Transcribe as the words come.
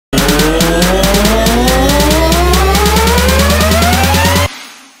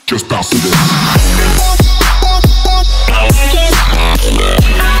Just bounce it in.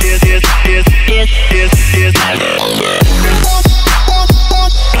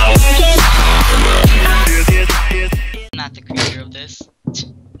 Not the creator of this.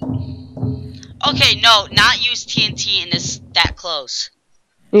 Okay, no, not use TNT in this that close.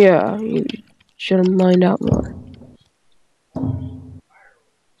 Yeah, you should have mined out more.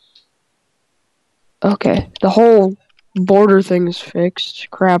 Okay, the whole border thing is fixed.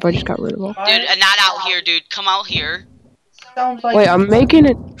 Crap, I just got rid of all. Dude, not out here, dude. Come out here. Sounds like Wait, I'm making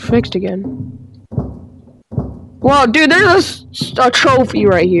it fixed again. Well, dude, there's a trophy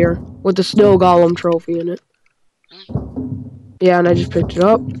right here with the snow golem trophy in it. Yeah, and I just picked it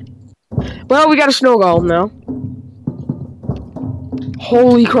up. Well, we got a snow golem now.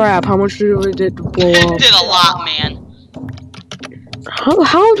 Holy crap, how much did it did to blow up? It did a lot, man. How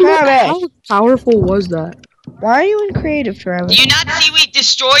powerful was that? Why are you in creative, Travis? Do you not see we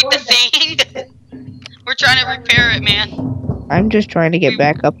destroyed the thing? We're trying to repair it, man. I'm just trying to get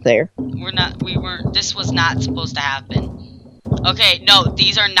back up there. This was not supposed to happen. Okay, no,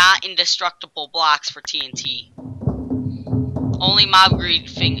 these are not indestructible blocks for TNT. Only mob greed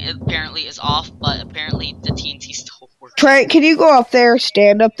thing apparently is off, but apparently the TNT still works. Trent, can you go up there,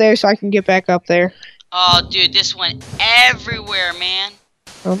 stand up there so I can get back up there? Oh, dude, this went everywhere, man.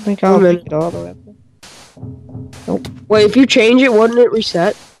 I don't think I'll make it all the way up there. Nope. Wait, if you change it, wouldn't it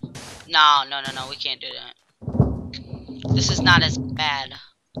reset? No, we can't do that. This is not as bad.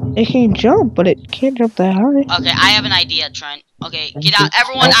 It can jump, but it can't jump that high. Okay, I have an idea, Trent. Okay, get out.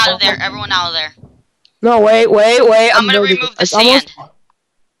 Everyone out of there. Everyone out of there. No, wait. I'm gonna remove the sand.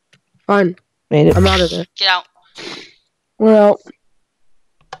 Fine. Made it. I'm out of there. Get out. Well.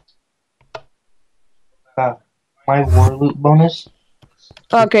 My war loot bonus.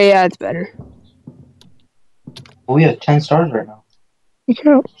 Okay, yeah, it's better. Well, we have 10 stars right now.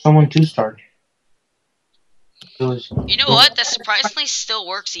 Yeah. Someone 2-starred. You know what? That surprisingly still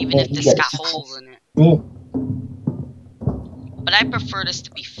works even if this got holes in it. But I prefer this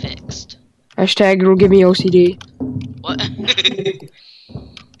to be fixed. Hashtag it'll give me OCD. What?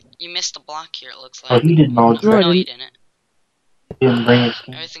 You missed a block here, it looks Oh, like. he didn't know. No, you didn't. He didn't bring his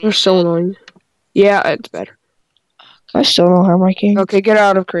game. Everything They're was so good. annoying. Yeah, it's better. I still don't have my game. Okay, get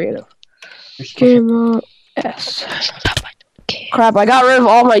out of creative. Game mode S. Crap, I got rid of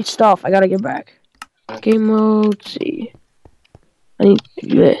all my stuff. I gotta get back. Game mode C. I need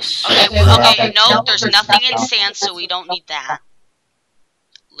this. Okay, no, there's nothing in sand, so we don't need that.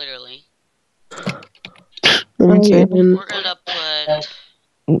 Literally. Okay, We're gonna put...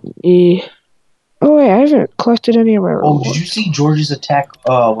 E. Oh wait, I haven't collected any of my Oh, rewards. did you see George's attack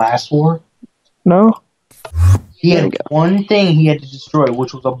last war? No. He had one thing he had to destroy,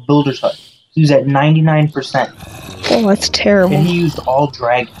 which was a builder's hut. He was at 99%. Oh, that's terrible. And he used all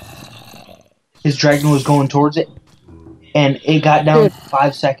dragon. His dragon was going towards it, and it got down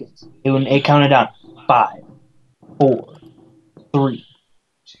 5 seconds. It counted down 5, 4, 3,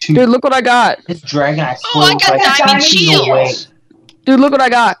 2. Dude, look what I got. His dragon, I Oh, swear, I got was like diamond 10 feet away, shields! Dude, look what I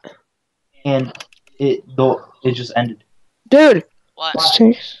got. and it just ended. Dude, What?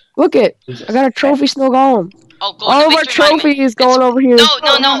 look it. I got a trophy snow golem. Oh, go All to of the our victory monument. trophies going over here. No,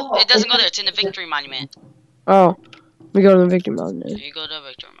 it doesn't go there. It's in the victory monument. Oh, we go to the victim monument. You go to the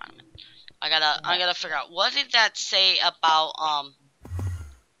victory monument. I gotta figure out, what did that say about,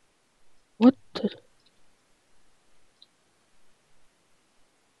 What the?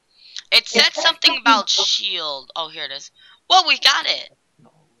 It said something about shield. Oh, here it is. Well, we got it.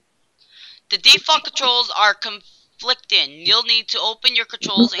 The default controls are conflicting. You'll need to open your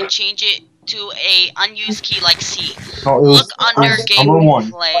controls and change it to a unused key like C. No, Look under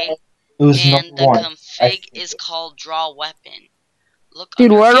gameplay, It was and number the 1. config is called draw weapon. Look.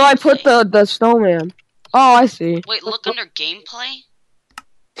 Dude, under where do I put gameplay. the snowman? Oh, I see. Wait, look under gameplay.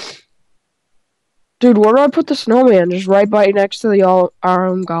 Dude, where do I put the snowman? Just right by next to the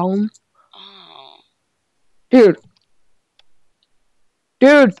Iron Golem. Oh. Dude.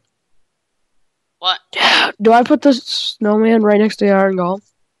 What? Do I put the snowman right next to the Iron Golem?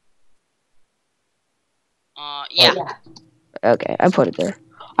 Yeah. Okay, I put it there.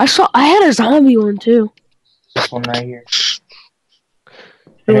 I had a zombie one too. This one right here.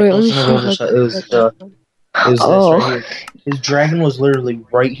 Wait, And let me see if I it was can get that one. this right here. His dragon was literally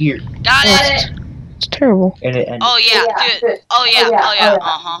right here, Got it. It's terrible. and it ended. Oh yeah, dude. Oh yeah.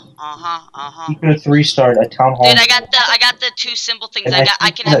 He could have 3-starred a town hall. Dude, I got the 2 simple things. and I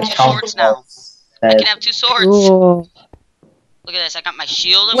can have 2 swords now. I can have 2 swords. Cool. Look at this. I got my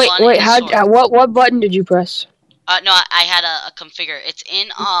shield and Wait, one. wait. and a sword. What button did you press? No, I had a configure. It's in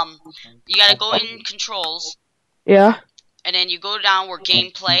you gotta go in controls, Yeah. and then you go down where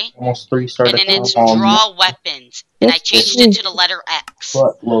gameplay, Almost 3-star. and then it's draw weapons, and I changed it to the letter X.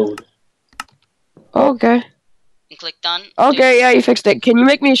 But load. Okay. And click done. Okay, yeah, you fixed it. Can you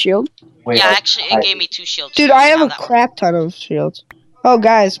make me a shield? Wait, Yeah, actually, it gave me 2 shields. Dude, so I you have a that one. crap ton of shields. Oh,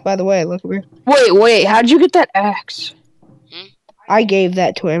 guys, by the way, look at me. Wait, how'd you get that axe? I gave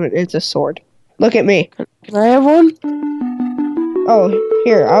that to him. It's a sword. Look at me. Can I have one? Oh,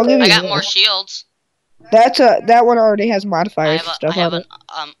 here, I'll give you I got this. more shields. That one already has I modifiers have and stuff on it.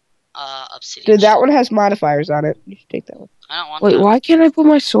 obsidian. Dude, that shield. one has modifiers on it. You should take that one. I don't want Wait, that. why can't I put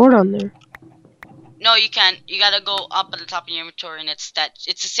my sword on there? No, you can't. You gotta go up at the top of your inventory, and it's the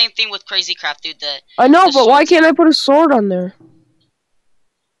same thing with Crazy Craft, dude. I know, The but why sword's- can't I put a sword on there?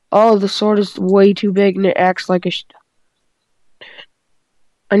 Oh, the sword is way too big and it acts like a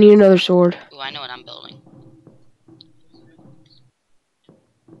I need another sword. Ooh, I know what I'm building.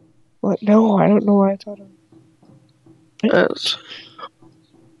 What? No, I don't know why I thought of Yes.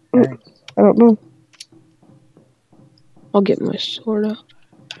 I don't know. I'll get my sword out.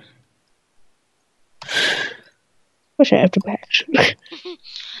 Wish I had the patch.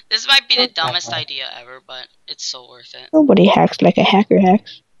 This might be the dumbest idea ever, but it's so worth it. Nobody hacks like a hacker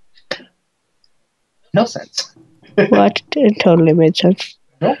hacks. No sense. What? It totally made sense.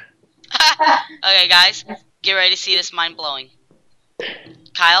 Okay, guys, get ready to see this mind blowing.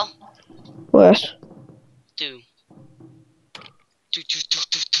 Kyle, What? do.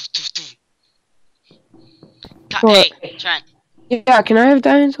 What? Hey, Trent, Yeah, can I have a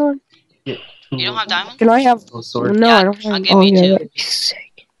diamond sword? you don't have diamond? Can I have Sword. No, Yeah, I don't I'll have give Oh, you yeah, 2. that'd be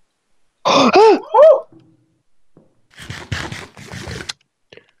sick.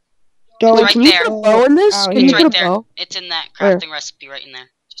 Don't. It's right Can you there. put a bow in this? Out Can here. you It's put right a there. bow? It's in that Where? crafting recipe right in there.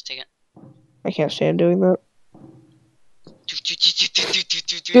 Just take it. I can't stand doing that.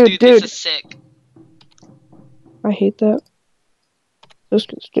 Dude, dude. this is sick. I hate that. Just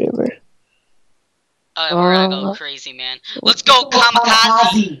gonna stay there. Okay, we're gonna go crazy, man. Let's go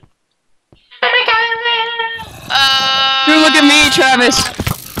kamikaze! Dude, look at me, Travis.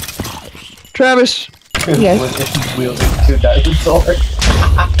 Travis. Yes. With wielding 2 diamond swords.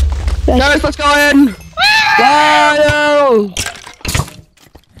 Travis, let's go in. Wow!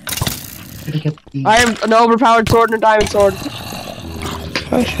 I have an overpowered sword and a diamond sword.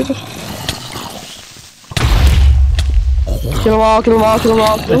 I should've. Kill them all, kill them all, kill them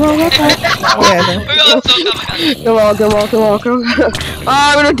all, kill them all. Yeah, no. We're going so kamikaze. Kill them all, kill them all, kill them all, kill them all.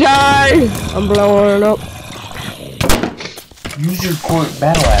 I'm gonna die! I'm blowing up. Use your court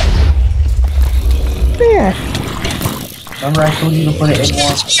battle axe. Yeah. Remember I told you to put it in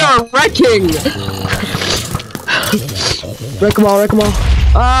one. You're wrecking! Wreck them all, wreck them all.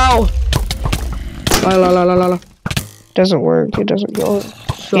 Ow! La la la la la la. Doesn't work. It doesn't go.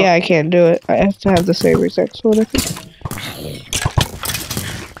 Yeah, I can't do it. I have to have the same exact sword, I think.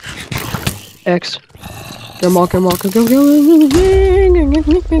 X. Kill them all, kill them all, kill them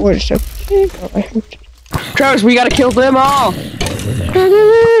all. Wait a second. Oh, I have to. Travis, we gotta kill them all!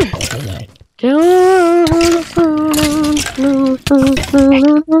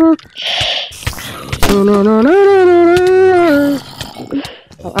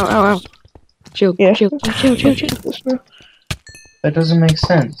 Ow, ow, ow. Shield, Yeah. shield, shield, shield, shield. That doesn't make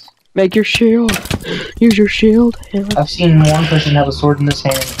sense. Make your shield. Use your shield. I've seen one person have a sword in this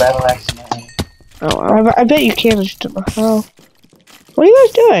hand and a battle axe in that hand. Oh, ow. I bet you can. I just don't know how. What are you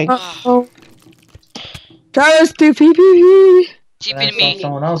guys doing? Oh. Travis, do PPP. TP And I to saw me.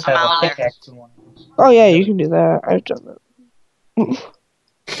 someone else I'm have out a there. pickaxe in one. Oh yeah, you can do that. I've done that.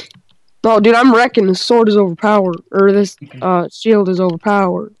 No, dude, I'm wrecking. This sword is overpowered. Or this shield is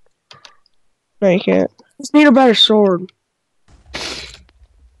overpowered. No, you can't. Just need a better sword.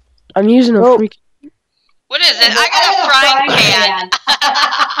 I'm using a Oh. freak. What is it? I got a frying pan.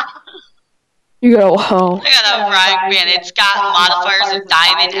 You go, oh. I got a frying pan. It's got modifiers of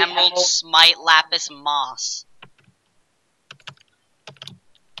diamond, emerald, smite, lapis, moss.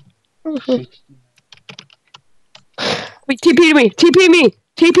 Wait, TP to me! TP me!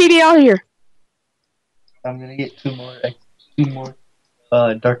 TP me out of here! I'm gonna get 2 more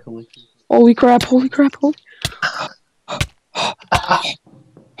dark elixirs. Holy crap, holy crap, holy.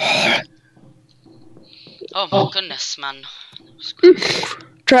 Oh my goodness, man.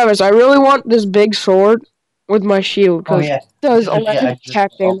 Travis, I really want this big sword with my shield, Oh because yeah. it does Yeah, I electric just-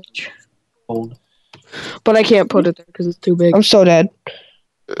 attack damage. Hold. But I can't put it there because it's too big. I'm so dead.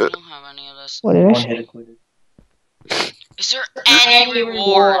 I don't have any of this. What did I One say? hit a quitter. Is there any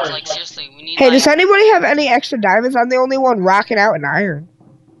rewards? Like, seriously, we need Hey, like... does anybody have any extra diamonds? I'm the only one rocking out in iron.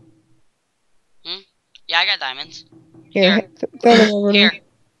 Yeah, I got diamonds. Here, Here. throw them over Here. there.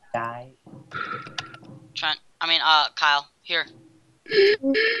 Die. Trent. I mean, Kyle. Here.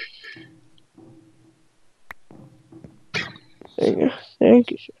 There you go.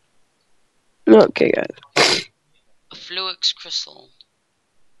 Thank you, sir. Okay, guys. A Fluix crystal.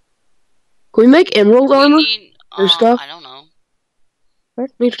 Can we make emerald armor? We need, or stuff? I don't know.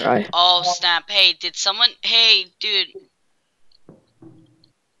 Let me try. Oh, snap. Hey, did someone... Hey, dude.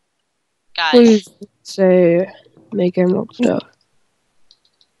 Guys. Please say make emerald stuff.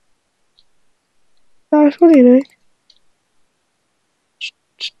 Gosh, what do you think?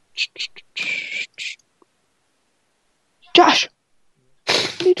 Josh!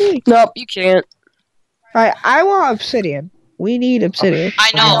 What are you doing? Nope, you can't. Alright, I want obsidian. We need obsidian.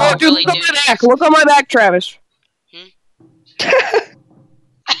 I know, Oh, we dude, really look do. on my back. Look on my back, Travis.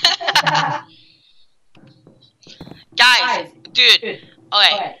 Guys, dude.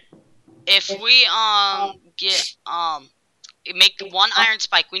 Okay. If we, get, make 1 iron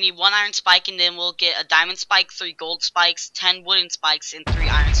spike. We need 1 iron spike, and then we'll get a diamond spike, 3 gold spikes, 10 wooden spikes, and 3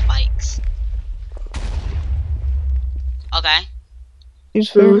 iron spikes. Okay. Use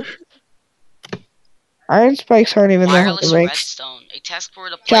food. Iron spikes aren't even that hard Wireless to make. redstone. A test where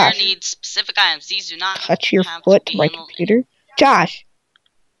the player Josh. needs specific items. These do not Touch your have foot to to be my handled. computer. Josh!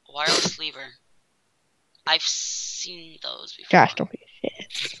 Wireless lever. I've seen those before. Josh, don't be a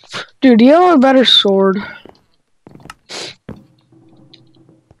shit. Dude, do you have a better sword?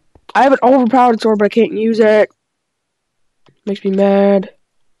 I have an overpowered sword, but I can't use it. Makes me mad.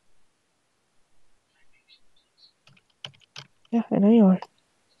 Yeah, I know you are.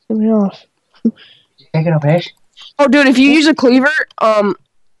 Get me off. Taking a fish? Oh, dude, if you use a cleaver, on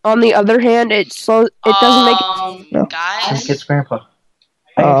the other hand, it slows. It doesn't make. No. Guys, It's grandpa.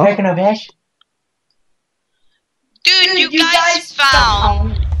 Are you taking a fish? dude, you guys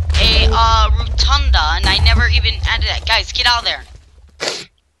found a rotunda, and I never even added that. Guys, get out of there.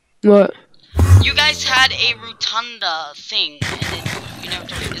 What? You guys had a rotunda thing, and then you never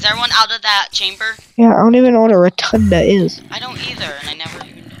told me. Is everyone out of that chamber? Yeah, I don't even know what a rotunda is. I don't either, and I never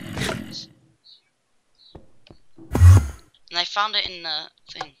even noticed. And I found it in the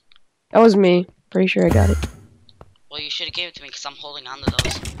thing. That was me. Pretty sure I got it. Well, you should have gave it to me, because I'm holding on to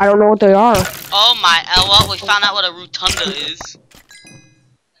those. I don't know what they are. Oh my, well, we found out what a rotunda is.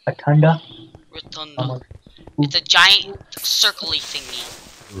 A tunda? Rotunda. It's a giant circly thingy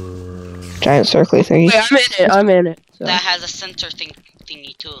Giant circly thingy. Wait, I'm in it. I'm in it. So. that has a center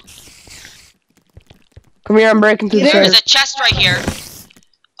thingy too. Come here, I'm breaking through the There's center. a chest right here.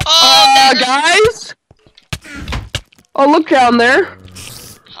 Oh, Guys! Oh, look down there.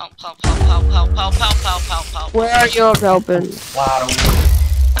 help, help, help, help, help, help, help, help, help, help. Where are you helping? Wow.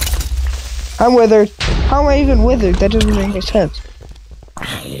 I'm withered. How am I even withered? That doesn't make any sense.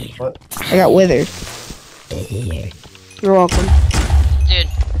 What? I got withered. You're welcome. Dude,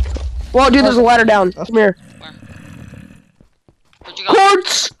 Whoa, dude, there's a ladder down. Come here. where'd you go?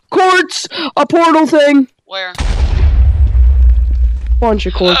 Quartz! Quartz! A portal thing! Where? Bunch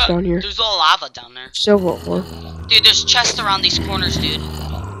of quartz down here. There's all lava down there. Silver ore. Dude, there's chests around these corners, dude.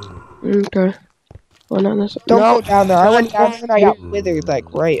 Okay. Well, not this. Don't No. go down there. I went down there and I got withered like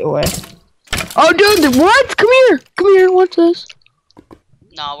right away. Oh, dude, what? Come here. Come here. What's this?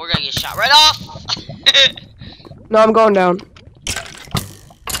 No, we're gonna get shot right off. No, I'm going down.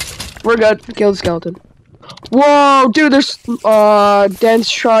 We're good. Kill the skeleton. Whoa, dude, there's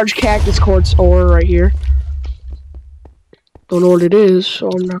dense charge cactus quartz ore right here. Don't know what it is, so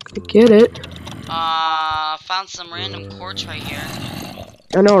I'm not gonna get it. Found some random quartz right here.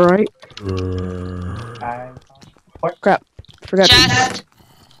 I know, right? Crap. Forgot. Chest.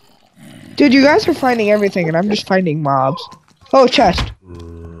 Dude, you guys are finding everything and I'm just finding mobs. Oh, chest.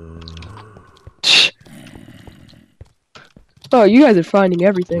 Oh, you guys are finding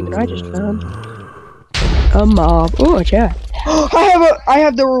everything, and I just found a mob. Oh, a chat. I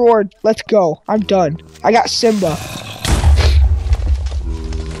have the reward. Let's go. I'm done. I got Simba.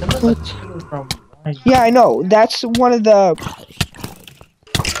 What? Yeah, I know. That's one of the...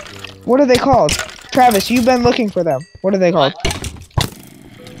 What are they called? Travis, you've been looking for them. What are they called?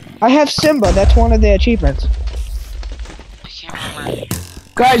 I have Simba. That's one of the achievements. I can't remember.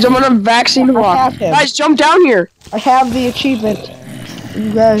 Guys, I'm on a vaccine I block. have him. Guys, jump down here. I have the achievement.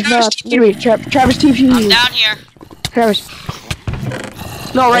 You guys Travis, not... TP me. Travis, TP I'm me. down here. Travis.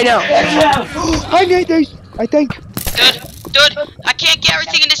 No, right now. I need these. I think. Dude, I can't get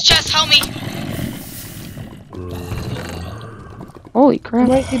everything in this chest. Help me. Holy I crap.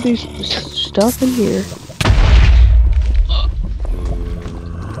 might need these. Stuff in here.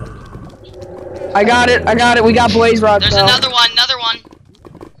 I got it. We got blaze rods There's now. another one.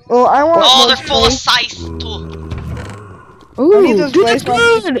 Oh, I want. Oh, more they're full of space. scythe too. Ooh, need those dude, blaze that's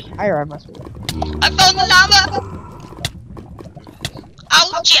rods. good. Iron must be. I found the lava!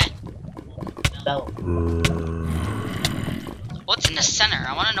 Ouch! No. What's in the center?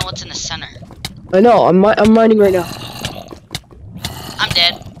 I want to know what's in the center. I know. I'm mining right now. I'm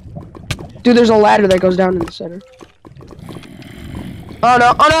dead. Dude, there's a ladder that goes down in the center. Oh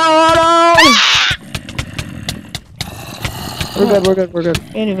no! Oh no! Oh no! We're good. We're good. You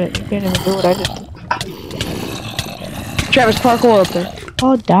can't even do what I just did. Travis, parkour up there.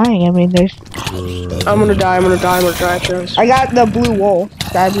 Oh, dying. I mean, there's. I'm gonna die, Travis. I got the blue wool.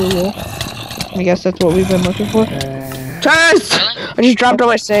 Sky blue wool. I guess that's what we've been looking for. Travis! Really? I just dropped all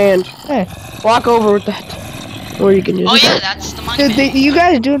my sand. Hey. Walk over with that. Or you can use Oh it. yeah, that's the Dude, monument. you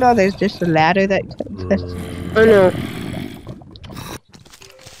guys do know there's just a ladder that. I know.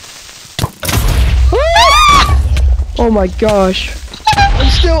 Oh my gosh. I'm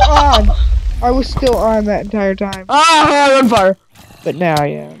still on. I was still on that entire time. Ah, I'm on fire. But now,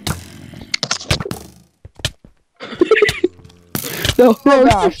 yeah. No, Oh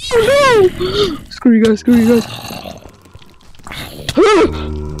gosh. no. Screw you guys.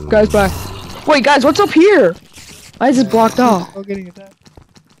 Guys, back. Wait, guys, what's up here? Why is it blocked off? Oh, getting attacked.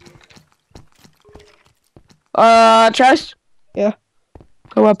 Chest? Yeah.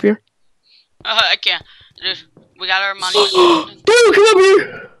 Go up here. I can't. Dude, we got our money. Dude, come up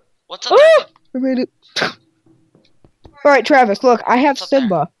here. What's up there? I made it. Alright, Travis, look, I have What's up there?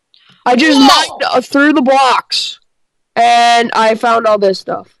 Simba. I just Whoa! mined through the blocks. And I found all this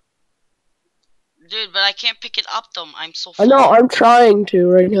stuff. Dude, but I can't pick it up though. I'm so I full. know, I'm trying to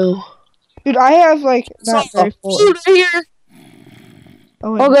right now. Dude, I have, like, not So, very full. dude, right here.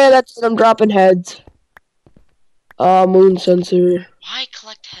 Oh, wait. Okay, that's it. I'm dropping heads. Moon sensor. Why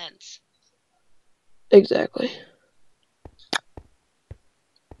collect heads? Exactly.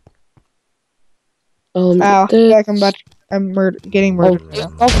 Ow, like I'm getting murdered right now.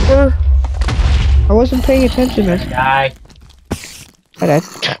 Buffer. I wasn't paying attention to this. Die. I died.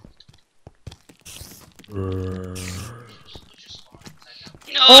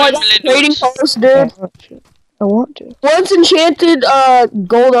 No, Oh, I got little- trading post, dude. Oh, shit. I want to. Once enchanted,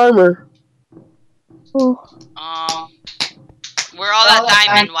 gold armor. Oh. We're all at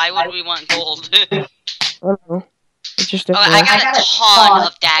diamond. Why would we want gold? I don't know. It's just Oh, I got a ton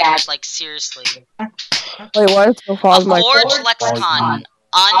of daggers. Like seriously. Wait, what? It's so A far as my forge lexicon.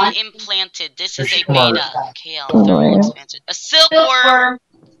 Unimplanted. This is a beta. KL Oh, thermal yeah. expansion. A silkworm.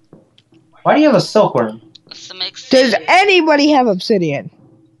 Why do you have a silkworm? Some ex- Does anybody have obsidian?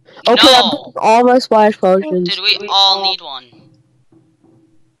 Okay, I No. put all my splash potions. Dude, we all need one.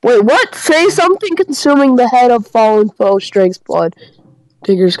 Wait, what? Say something consuming the head of fallen foe, strength blood.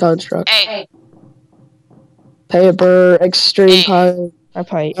 Digger's construct. Hey, Paper, extreme Hey. power. I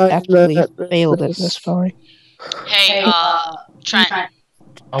probably Uh, absolutely that- failed at this probably. hey, Trent.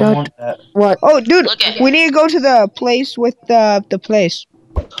 I Duck. want that. What? Oh, dude, Look at- we need to go to the place with the place.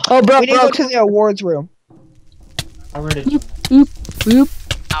 Oh, bro, We need to go to the awards room. I already. Boop.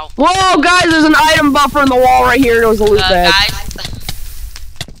 Ow. Whoa, guys, there's an item buffer in the wall right here. It was a loot bag. Guys.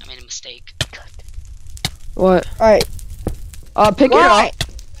 I made a mistake. What? Alright. Pick it What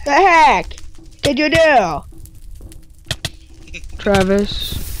the heck did you do? up,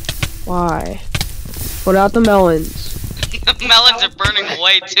 Travis. Why? Put out the melons. Melons are burning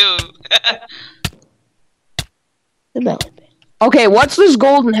away too. The melon. Okay, what's this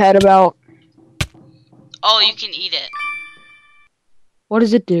golden head about? Oh, you can eat it. What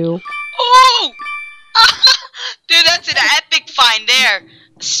does it do? Oh! Dude, that's an epic find there.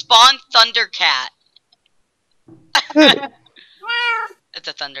 Spawn Thundercat. It's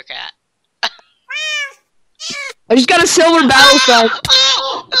a Thundercat. I just got a silver battle sign.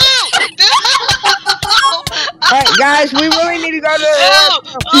 Alright, guys, we really need to go to the Oh,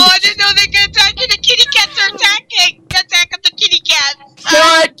 awards room. I didn't know they could attack you. The kitty cats are attacking. Attack of the kitty cats.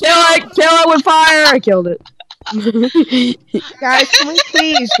 Kill it with fire. I killed it. Guys, can we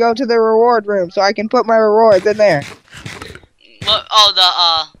please go to the reward room so I can put my rewards in there? What?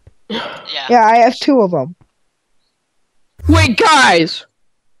 Oh, yeah. Yeah, I have 2 of them. Wait, guys.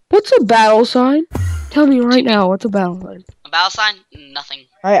 What's a battle sign? Tell me right now, what's a battle sign? A battle sign? Nothing.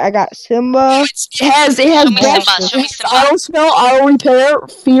 Alright, I got Simba, It has Show me dash, Simba, show me Simba. auto spell, auto repair,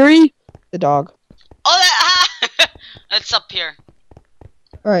 fury. the dog. Oh, that. It's up here.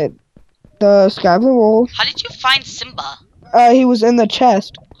 Alright, the sky blue wool. How did you find Simba? He was in the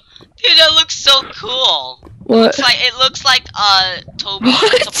chest. Dude, that looks so cool. What? It looks like Toby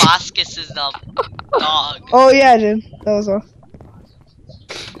What? Tabascus's dog. Oh yeah, dude, that was a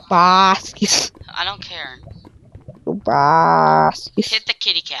Baskis. I don't care. Baskis. Hit the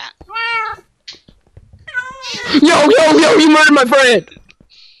kitty cat. Yo, you murdered my friend!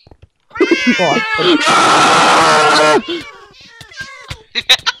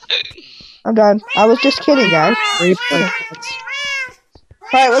 I'm done. I was just kidding, guys.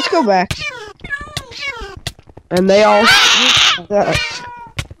 Alright, let's go back. And they all Uh,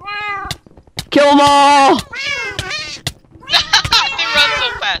 kill them all! They run so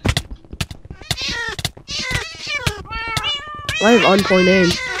fast. I have uncoin aim.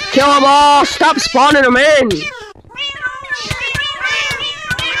 Kill them all! Stop spawning them in!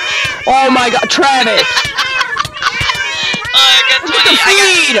 Oh my god, Travis! Oh, I got 20.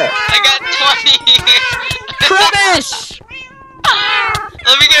 I got 20. Travis!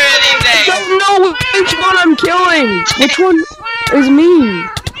 Let me get rid of these I eggs. don't know which one I'm killing! Which one is me?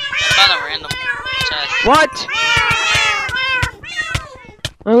 Found a random chest. What?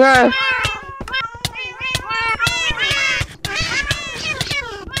 Okay.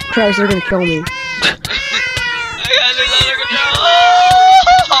 Travis, they're gonna kill me. I got this under control.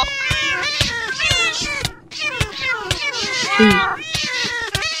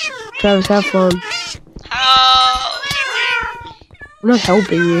 Travis, have fun. Help. I'm not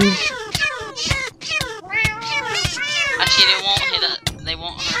helping you. Actually, they won't hit us. They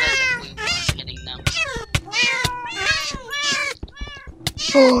won't hurt us if we weren't hitting them.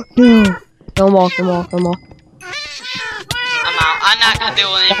 Oh no. Kill them all, kill them all, kill them all. I'm out. I'm not gonna do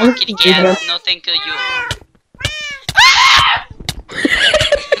any more kitty cats. No thank you.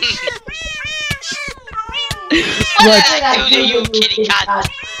 What did I do to you, kitty cat?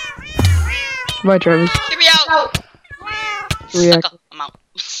 Bye, Travis. Get me out! React. Sucker. I'm out.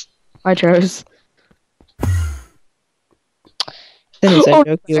 Bye, Travis. Didn't say Oh,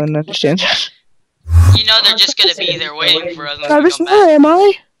 joke, you wouldn't understand. You know they're just gonna be there waiting for us when we Travis, come where back. am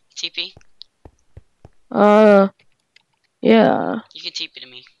I? TP? Yeah. You can TP to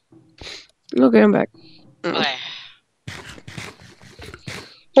me. Okay, I'm back. Okay. Oh,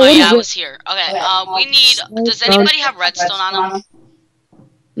 Oh what yeah, is I it? was here. Okay, we need... Does anybody have redstone on them?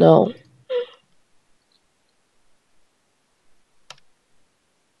 No.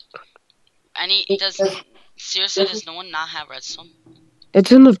 Seriously, does no one not have redstone?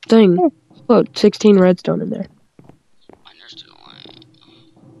 It's in the thing. Look, 16 redstone in there.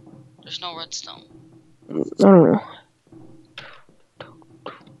 There's no redstone. I don't know.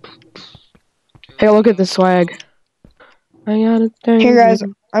 Hey, look at the swag. I got a thing. Here, guys,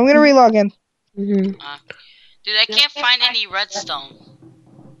 I'm gonna relog in. Mm-hmm. Dude, I can't find any redstone.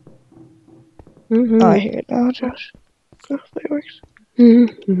 Mm-hmm. Oh, I hear it now, Josh. Oh, it works.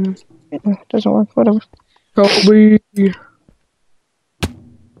 Mm-hmm. Yeah, doesn't work, whatever. Kobe.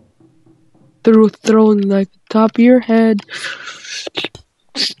 Through throwing like the top of your head.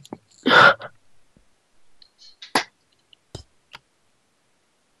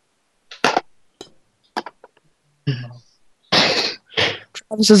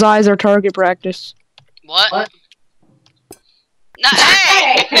 Travis's eyes are target practice. What? No,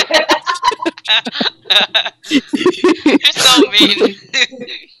 hey! You're so mean.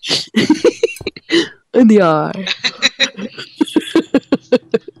 In the eye.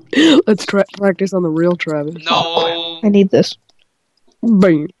 Let's practice on the real Travis. No. I need this.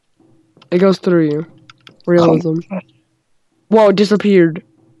 Bang. It goes through you. Realism. Whoa, it disappeared.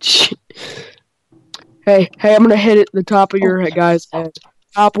 Hey, I'm gonna hit it the top of your head, guys. Head.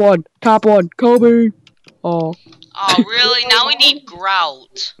 Top one, Kobe. Oh. Oh, really? Now we need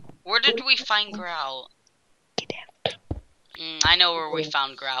grout. Where did we find grout? I know where we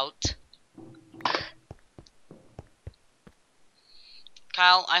found grout.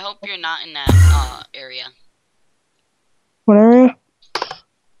 Kyle, I hope you're not in that area. What area?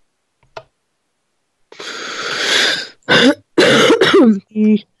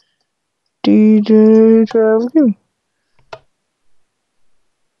 DJ Travis.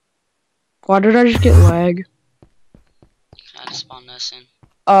 Why did I just get lag? I just spawned this in.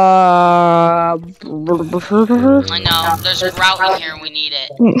 I I know, there's grout in here and we need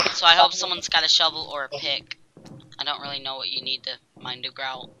it. So I hope someone's got a shovel or a pick. I don't really know what you need to mine the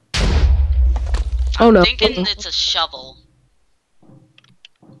grout. I'm thinking it's a shovel.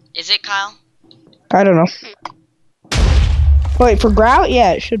 Is it, Kyle? I don't know. Wait, for grout?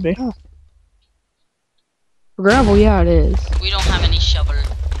 Yeah, it should be. For gravel, yeah, it is. We don't have any shovel.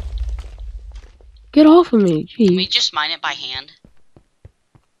 Get off of me, Can we jeez. just mine it by hand?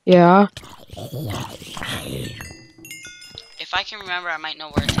 Yeah. If I can remember, I might know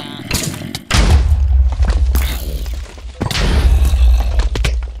where it's at.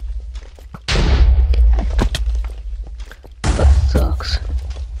 That sucks.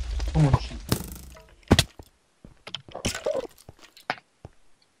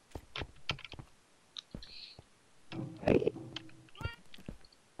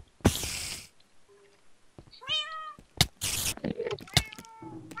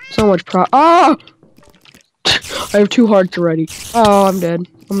 so much Oh! I have 2 hearts already. Oh, I'm dead.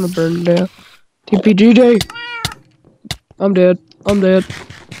 I'm gonna burn to death. TPGJ. I'm dead. I'm dead.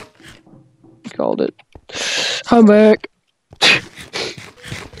 Called it. I'm back.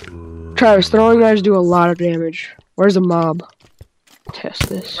 Travis, throwing knives do a lot of damage. Where's the mob? Test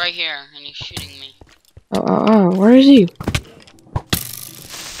this. Right here, and he's shooting me. Where is he?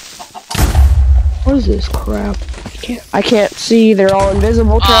 What is this crap? I can't see. They're all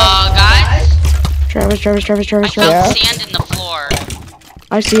invisible. Guys? Travis. I found sand in the floor.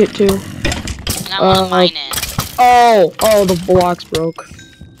 I see it too. And I want to mine it. Oh, the blocks broke.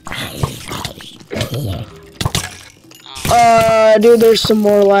 Dude, there's some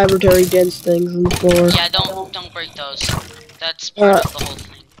more laboratory dense things on the floor. Yeah, don't break those. That's part of the whole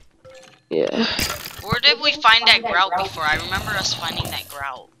thing. Yeah. Where did we find that grout before? I remember us finding that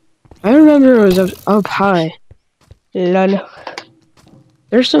grout. I remember it was up high. Lol.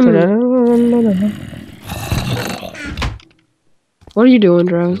 There's some. What are you doing,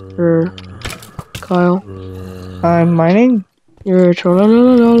 Travis? Or Kyle? I'm mining. You're what?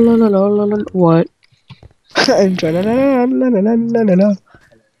 I'm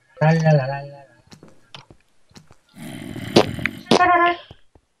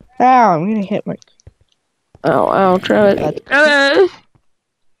Ow, I'm gonna hit my... Ow, Travis.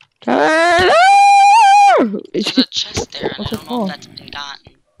 Travis! There's a chest there, and I don't know if that's been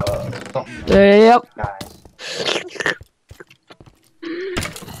gotten. Yep.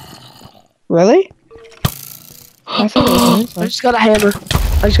 Really? I thought it was I just got a hammer.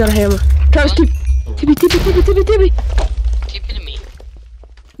 Travis, TP. Keep it to me.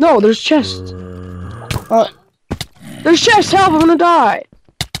 No, there's chests. There's chests. Help! I'm gonna die.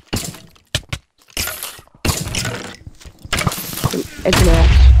 It's an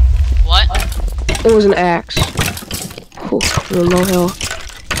axe. What? It was an axe. Ooh, no hell.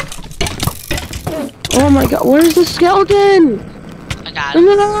 Oh my god, where's the skeleton? I got him.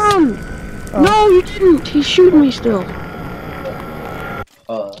 No, you didn't. He's shooting me still.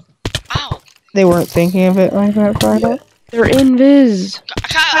 Ow. They weren't thinking of it like that, Friday? They're invis.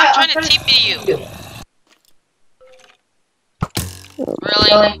 Kyle, I'm trying to TP you.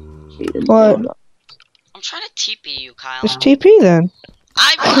 Really? What? I'm trying to TP you, Kyle. Just TP then.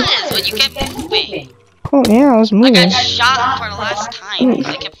 I was, but you kept moving. Oh yeah, I was I moving. got shot for the last time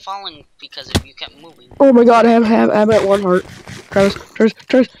because I kept falling because of you kept moving. Oh my god, I'm at 1 heart. Travis.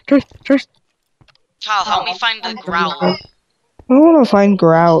 Kyle, help me find the grout. I want to find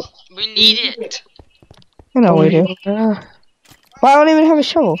grout. We need it. I know we do. Well, I don't even have a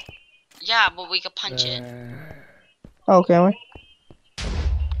shovel. Yeah, but we could punch it. Oh, can we?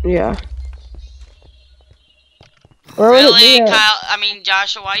 Yeah. Where would it Really, be at? Kyle? I mean,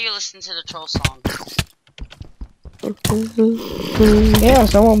 Joshua, why you listen to the troll song? Yeah,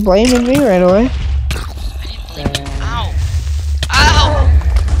 someone blaming me right away. I didn't blame you. Ow! Ow!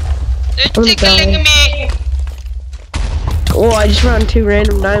 They're tickling me! Oh, I just found 2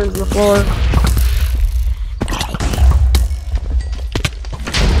 random diamonds on the floor.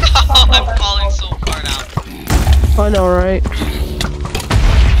 Oh, I'm falling so far down. I know, right?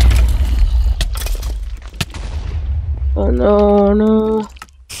 Oh no.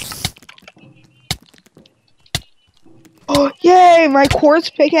 Oh, yay! My quartz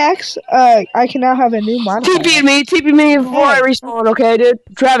pickaxe. I can now have a new modifier. TP me before I respawn, okay, dude?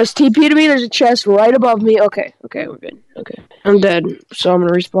 Travis, TP to me, there's a chest right above me. Okay, we're good. Okay. I'm dead, so I'm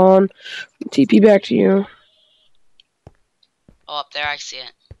gonna respawn. TP back to you. Oh, up there, I see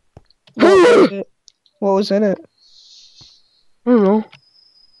it. What was in it? I don't know.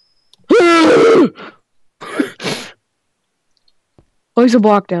 Oh, he's a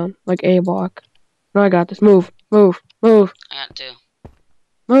block down. Like a block. No, I got this. Move. I got 2.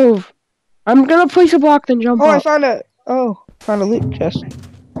 Move. I'm gonna place a block, then jump Oh, up. I found a... Oh, found a loot chest.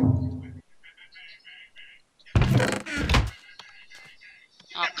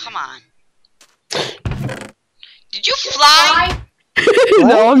 Oh, come on. Did you fly?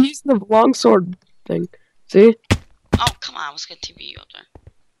 No, I'm using the longsword thing. See? Oh, come on. I was gonna TP you up there.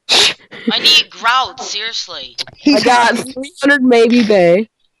 I need grout, seriously. I got 300 maybe bay.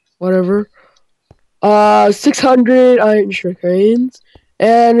 Whatever. 600 iron shurikens.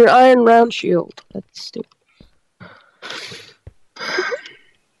 And an iron round shield. That's stupid.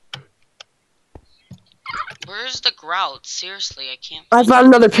 Where's the grout? Seriously, I can't. I found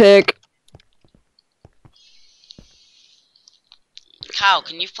another pick. Kyle,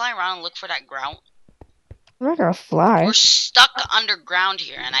 can you fly around and look for that grout? I'm not gonna fly. We're stuck underground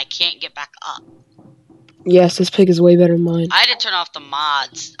here, and I can't get back up. Yes, this pick is way better than mine. I had to turn off the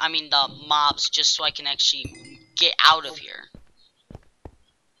the mobs, just so I can actually get out of here.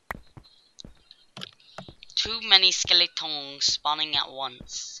 Too many skeletons spawning at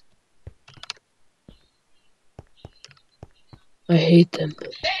once. I hate them.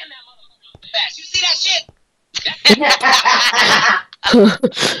 You see that shit?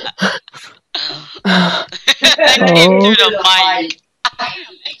 That came through the mic.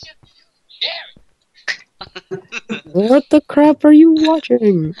 What the crap are you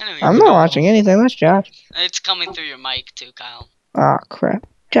watching? I don't I'm even not know. watching anything. That's Josh. It's coming through your mic too, Kyle. Ah, crap.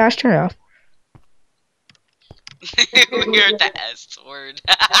 Josh, turn it off. We heard the S word.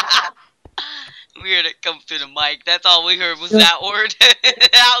 We heard it come through the mic. That's all we heard was that word.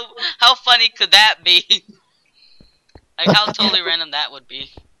 how funny could that be? Like how totally random that would be.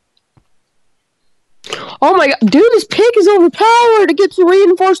 Oh my god, dude, this pick is overpowered. It gets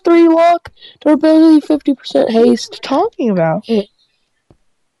reinforced 3 luck, durability 50% haste. What are you talking about?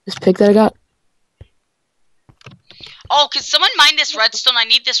 This pick that I got. Oh, could someone mine this redstone? I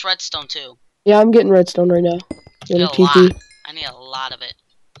need this redstone too. Yeah, I'm getting redstone right now. I need In a TP. lot. I need a lot of it.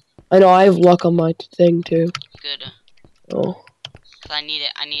 I know, I have luck on my thing too. Good. Oh. Cause I need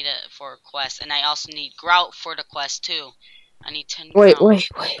it. I need it for a quest, and I also need grout for the quest too. I need 10 Wait. grout.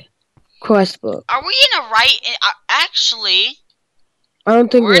 Quest book. Are we in a right? Actually, I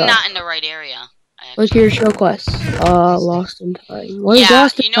don't think we're we are. not in the right area. Look here, show quests. Lost in time. What is Yeah,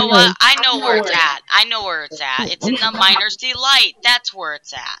 lost in you know time? what? I know where it's at. I know where it's at. It's in the Miner's Delight. That's where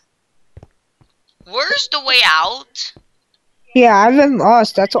it's at. Where's the way out? Yeah, I've been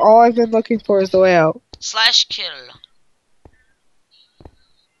lost. That's all I've been looking for is the way out. / kill.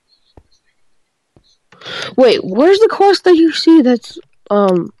 Wait, where's the quest that you see that's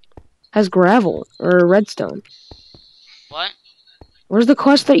has gravel or redstone? What? Where's the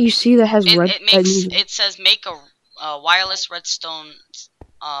quest that you see that has red? It says make a wireless redstone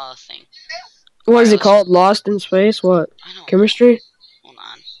thing. What is it called? Lost in space? What? I don't Chemistry? Hold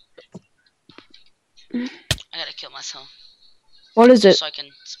on. I gotta kill myself. What is it? So I can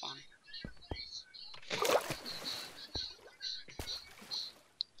spawn.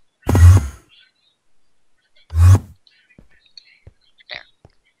 There.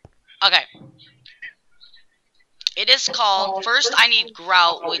 Okay. It is called. First, I need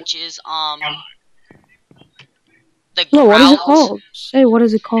grout, which is the grout. No, what is it called? Say, what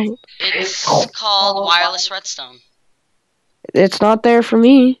is it called? It's called wireless redstone. It's not there for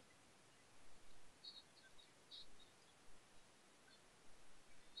me.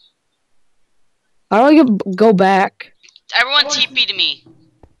 How do I go back? Everyone TP to me.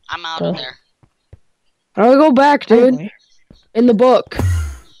 I'm out of there. How do I go back, dude? In the book.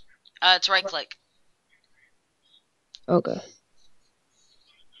 It's right click. Okay.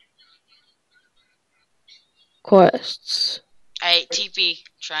 Quests. Hey, TP,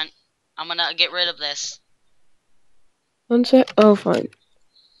 Trent. I'm gonna get rid of this. One sec. Oh, fine.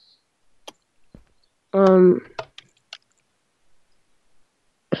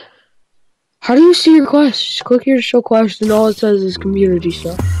 How do you see your quests? Just click here to show quests, and all it says is community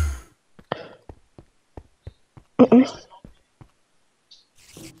stuff.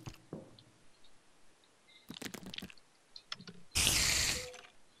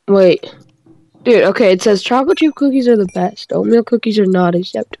 Wait. Dude, okay, it says chocolate chip cookies are the best. Oatmeal cookies are not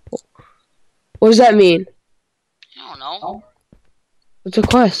acceptable. What does that mean? I don't know. It's a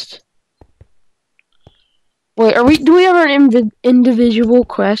quest. Wait, do we have our individual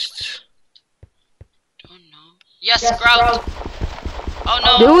quests? Don't know. Yes, grout. Oh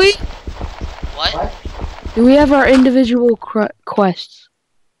no. Do we? What? Do we have our individual quests?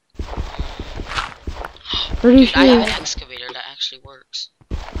 Pretty Dude, I have an sure. excavator that actually works.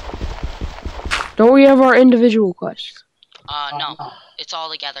 Don't we have our individual quests? No. It's all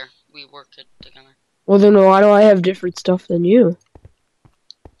together. We work it together. Well, then why do I have different stuff than you?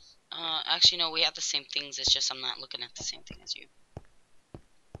 Actually, no, we have the same things. It's just I'm not looking at the same thing as you.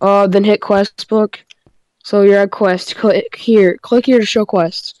 Then hit quest book. So you're at quest. Click here to show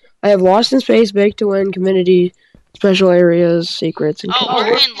quests. I have Lost in Space, Bake to Win, Community, Special Areas, Secrets, and Oh,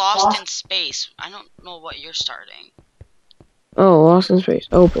 we're in Lost in Space. I don't know what you're starting. Oh, Lost in Space.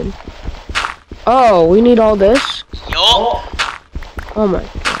 Open. Oh, we need all this? Yo! Oh my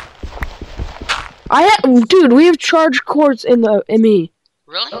god. Dude, we have charged quartz in the ME.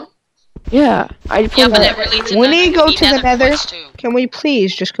 Really? Yeah. Yeah, but it really We need to go to the nether. quest too. Can we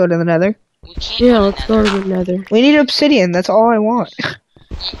please just go to the nether? We can't Yeah, go let's to go nether. to the nether. We need obsidian. That's all I want.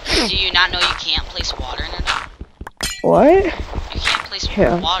 Do you not know you can't place water in it? What? You can't place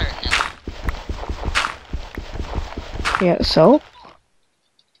Yeah. water in it. Yeah, so?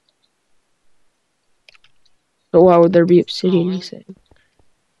 So why would there be obsidian, really? you say?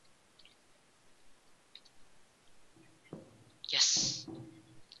 Yes.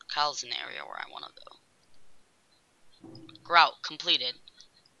 Kyle's in the area where I want to go. Grout completed.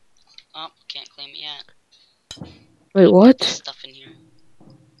 Oh, can't claim it yet. Wait, There's what? stuff in here.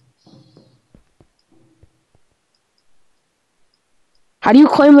 How do you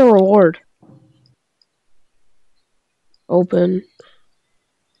claim the reward? Open.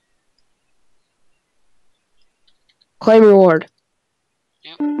 Claim reward.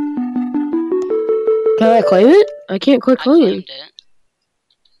 Yep. Can I claim it? I can't click I claim. claimed it.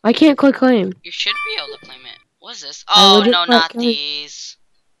 I can't click claim. You should be able to claim it. What is this? I Oh legit no, can't not claim. these.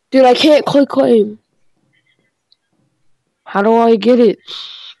 Dude, I can't click claim. How do I get it?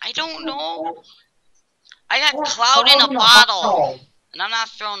 I don't know. I got cloud in a bottle. And I'm not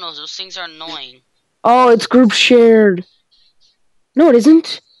throwing those. Those things are annoying. Oh, it's group shared. No, it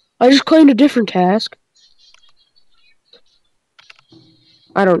isn't. I just claimed a different task.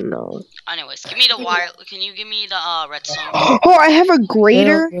 I don't know. Anyways, give me the wire. Can you give me the redstone? Oh, I have a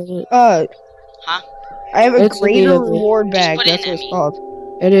greater. Huh? I have a It's in the greater image. reward Just bag. put it That's in what it's me.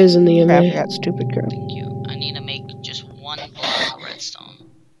 called. It is in the Crap, I image. got stupid crap. Thank you. I need to make just one block of redstone.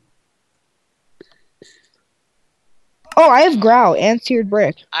 Oh, I have grout and seared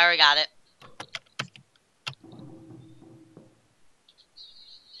brick. I already got it.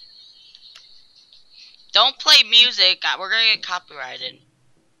 Don't play music. We're gonna get copyrighted.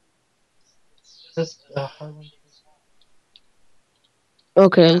 Just,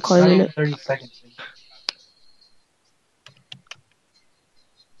 Okay, I'm Yes. claiming it. 30 seconds.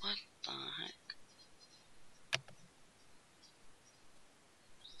 What the heck?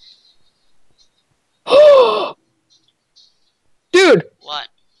 Dude, What?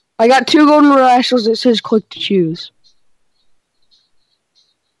 I got 2 golden rations that says click to choose.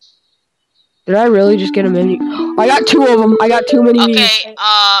 Did I really just get a mini? I got 2 of them. I got too many me's. Okay,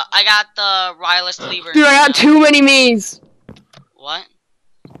 I got the wireless lever. Dude, I got too many me's. What?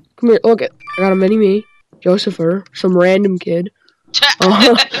 Come here, look it. I got a mini me, Josepher, some random kid, Some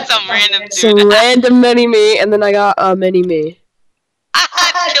random dude. some random mini me, and then I got a mini me.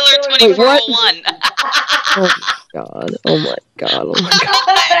 Killer Wait, what? 2401. Oh my god! Oh my god! Oh my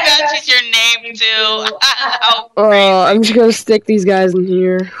god! That's just your name too. How crazy. I'm just gonna stick these guys in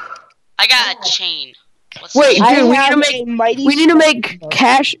here. I got a chain. What's Wait, this? dude, we need have to make a mighty we need to make stone.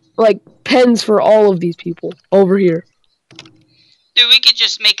 cash like pens for all of these people over here. Dude, we could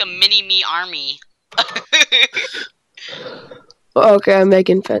just make a mini me army. Okay, I'm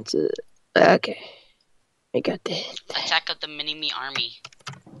making fences. Okay, I got this. Attack of the mini me army.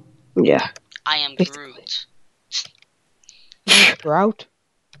 Yeah. I am Groot. Grout.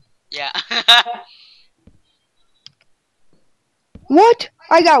 Yeah. What?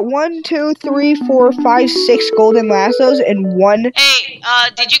 I got 1, 2, 3, 4, 5, 6 golden lassos and 1. Hey,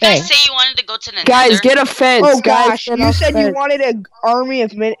 did you guys say you wanted to go to the Guys, nether? get a fence. Oh guys, gosh, get you a said you fence. wanted an army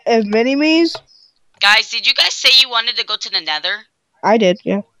of mini-me's? Guys, did you guys say you wanted to go to the nether? I did,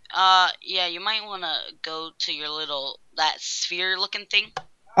 yeah. Yeah, you might want to go to your little, that sphere looking thing.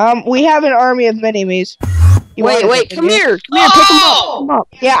 We have an army of mini-me's. Wait, come here, pick them up, pick 'em up.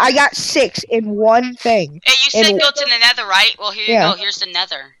 Yeah, I got 6 in one thing. Hey, you said And- go to the nether, right? Well, here you Yeah. go. Here's the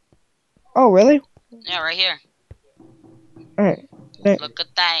nether. Oh, really? Yeah, right here. Alright. Look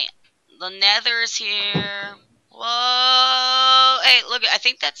at that. The nether is here. Whoa. Hey, look, I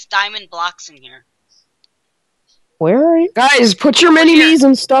think that's diamond blocks in here. Where are you? Guys, put your Over mini here. me's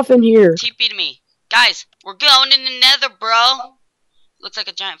and stuff in here. TP to me. Guys, we're going in the nether, bro. Looks like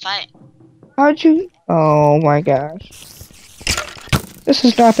a giant fight. How'd you? Oh my gosh. This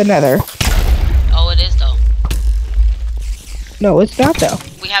is not the nether. Oh, it is, though. No, it's not though.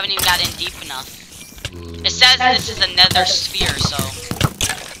 We haven't even got in deep enough. It says this is a nether sphere, so...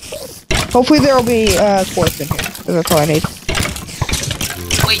 Hopefully there will be quartz in here. 'Cause that's all I need.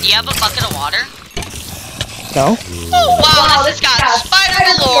 Wait, do you have a bucket of water? No? Oh, wow, this has got spider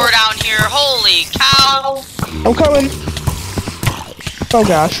galore down here. Holy cow. I'm coming. Oh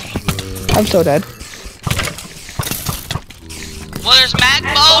gosh. I'm so dead. Well, there's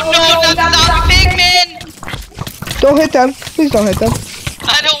magma. Oh, no, not zombie pigmen. Don't hit them. Please don't hit them.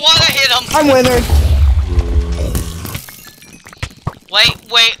 I don't want to hit them. I'm withered. Wait,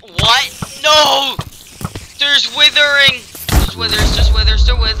 what? No! There's withering. There's withers.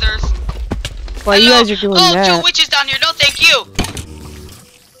 Why you guys are doing Oh, that? 2 witches down here. No, thank you.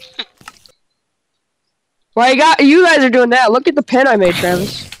 Why you guys are doing that? Look at the pen I made,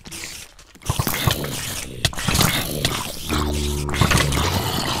 Travis.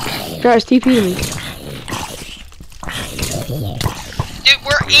 Travis, TP to me. Dude,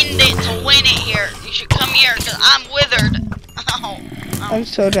 we're in it to win it here. You should come here, because I'm withered. Ow. I'm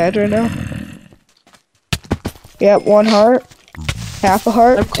so dead right now. Yep, 1 heart. Half a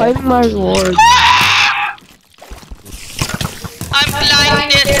heart. I'm claiming my reward.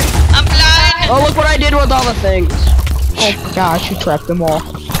 blindness. I'm blind. Oh, look what I did with all the things. Oh my gosh, you trapped them all.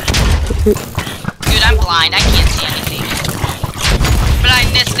 Dude, I'm blind. I can't see anything.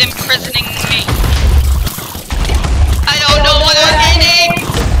 Blindness imprisoning me. I don't know what I'm hitting.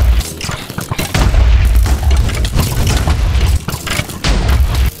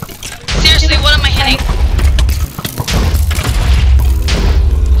 Seriously, what am I hitting?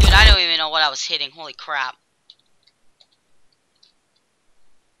 Dude, I don't even know what I was hitting. Holy crap.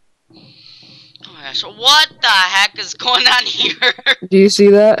 Oh my gosh, what the heck is going on here? Do you see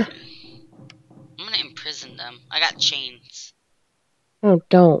that? I'm gonna imprison them. I got chains. Oh,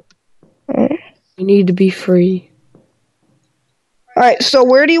 don't. You need to be free. Alright, so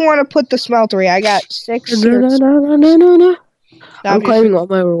where do you want to put the smeltery? I got 6. No. I'm Obviously. claiming all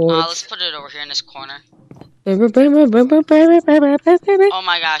my Let's rewards. put it over here in this corner. Oh Oh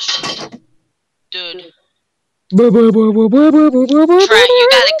my gosh. Dude. Trent, you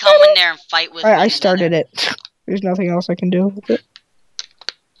gotta come in there and fight with me. Alright, I started it. There's nothing else I can do with it.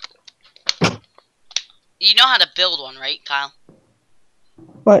 You know how to build one, right, Kyle?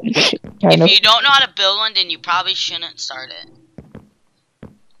 But, kind of. If you don't know how to build one, then you probably shouldn't start it.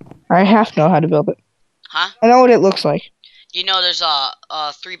 I half know how to build it. Huh? I know what it looks like. You know there's a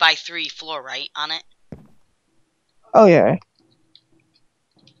 3x3 floor, right, on it? Oh, yeah.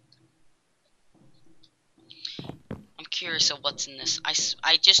 I'm curious of what's in this.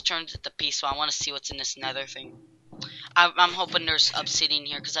 I just turned it to peace, so I want to see what's in this nether thing. I'm hoping there's obsidian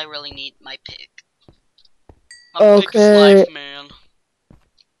here, because I really need my pick. My pick's life, man.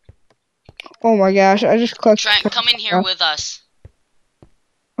 Oh my gosh, I just clutched. Trent, come in here with us.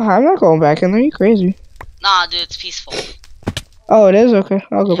 I'm not going back in there, you crazy. Nah, dude, it's peaceful. Oh, it is? Okay,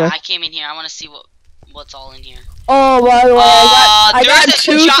 I'll go Yeah, back. I came in here. I want to see what's all in here. Oh, by the way, I got there's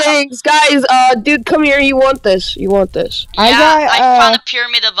a 2 things. Guys, dude, come here. You want this. You want this. Yeah, I found a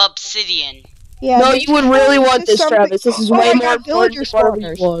pyramid of obsidian. Yeah, No, you would really want this, Travis. This is way more important villager than whatever you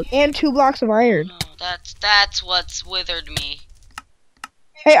spawners. want. And 2 blocks of iron. No, that's what's withered me.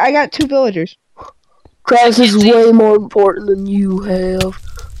 Hey, I got 2 villagers. Travis, this is way more important than you have.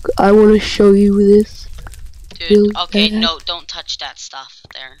 I want to show you this. Dude, okay, no, don't touch that stuff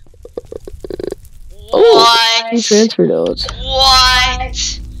there. Oh, What? transfer nodes.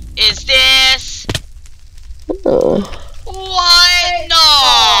 What is this? Oh, What?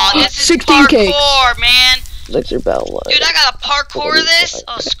 No, this is 16 parkour, cakes. man. that's your battle line. Dude, I gotta parkour this?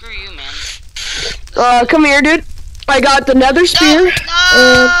 Oh, screw you, man. Come here, dude. I got the nether spear.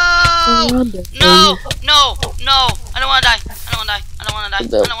 No! And No! No! No! I don't wanna die. I don't wanna die. I don't wanna die.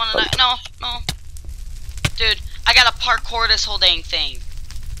 I don't wanna die. No! No! Dude, I gotta parkour this whole dang thing.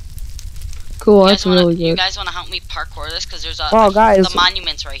 Cool, that's really You good. guys wanna help me parkour this? Cause there's guys. the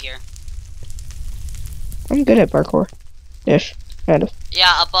monuments right here. I'm good at parkour. Ish. Kind of.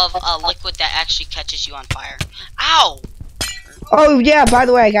 Yeah, above a liquid that actually catches you on fire. Ow! Oh, yeah, by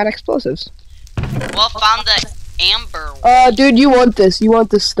the way, I got explosives. Well, found the amber. Dude, you want this. You want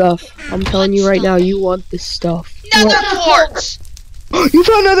this stuff. I'm telling you right now, you want this stuff. Nether quartz! You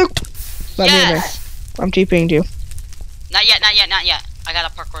found another... Let me in there. Yes! I'm TPing you. Not yet, not yet, not yet. I gotta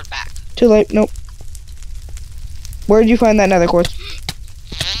parkour back. Too late, nope. Where'd you find that nether quartz?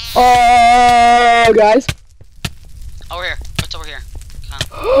 Guys. Over here. What's over here?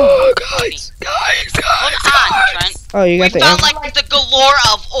 Oh, guys. Guys. Hold on, Trent. Oh, you We got the... found like the galore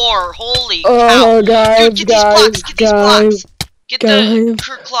of ore. Holy Oh, cow. guys, Dude, get these blocks. Get these blocks. Get the guys.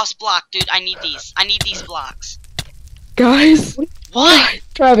 Kirkloss block, dude. I need these. I need these blocks. Guys. What?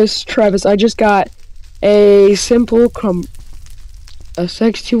 Travis, I just got a simple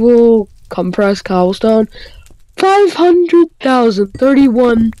sexual compressed cobblestone.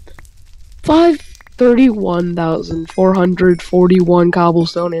 531,441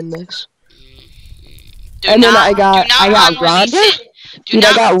 cobblestone in this. And then I got Rhonda. Dude,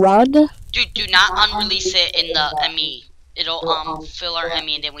 I got Rhonda. Dude, do not unrelease it in the ME. It'll fill our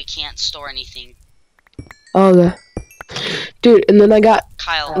ME and then we can't store anything. Okay. Dude, and then I got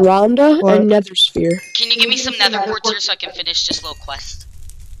Kyle, Rhonda What? and Nether Sphere. can you give me some nether quartz here so I can finish this little quest?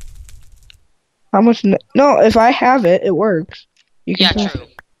 How much... No, if I have it, it works. You can Yeah, try. true.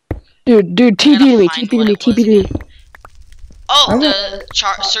 Dude, TP to me, TP to me, TP to me. Oh, the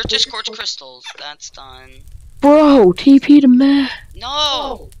Certus quartz crystals. That's done. Bro, TP to me.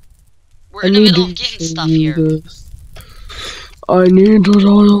 No! We're in the middle of getting stuff here. I need to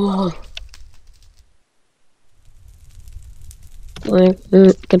know. Wait,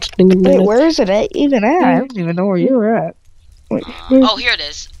 where is it even at? I don't even know where you're at. Wait. Oh, here it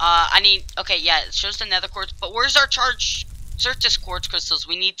is. Okay, yeah, it shows the nether quartz, but where's our Certus quartz crystals?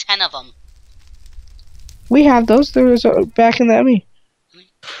 We need 10 of them. We have those. There was back in the ME.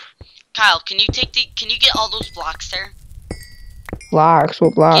 Kyle, can you get all those blocks there? Blocks.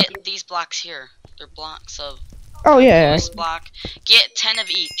 What block? Get these blocks here. They're blocks of Oh yeah. this block. Get 10 of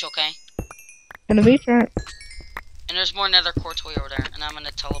each, okay? In the beach, right? And there's more nether quartz way over there, and I'm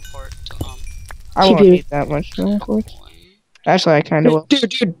gonna teleport to I won't TP. need that much. Actually, I kind of will.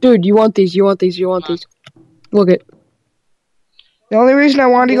 Dude, you want these? You want these? You want these? Look it. The only reason I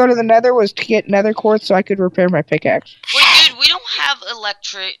wanted to go to the nether was to get nether quartz so I could repair my pickaxe. Wait, dude, we don't have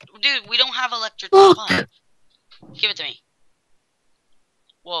electric. Dude, we don't have electric. Look. Give it to me.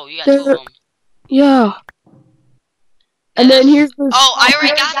 Whoa, you got There- 2 of them. Yeah. And then here's this. Oh, I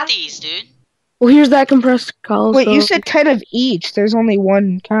already got these, dude. Well, here's that compressed cobblestone. Wait, you said 10 of each. There's only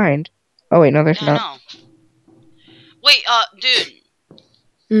one kind. Oh wait, no, there's Yeah, I not. know. Wait, dude.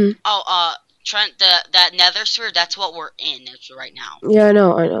 Hmm. Oh, Trent, that nether sphere, that's what we're in right now. Yeah, I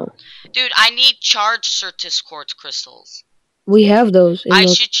know. Dude, I need charged Certus quartz crystals. We have those. I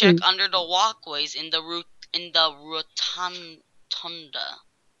should check under the walkways in the rotunda.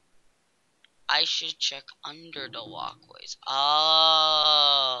 I should check under the walkways.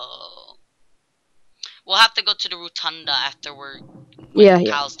 Oh. We'll have to go to the rotunda after Yeah.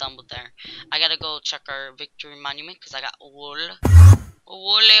 Kyle's done with there. I gotta go check our victory monument because I got wool.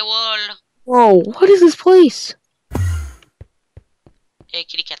 Wool. Whoa, what is this place? Hey,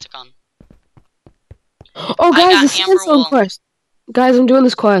 kitty cats are gone. Oh, I guys, got the amber sandstone wool. quest. Guys, I'm doing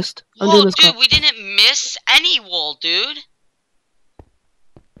this quest. Whoa, dude, we didn't miss any wool, dude.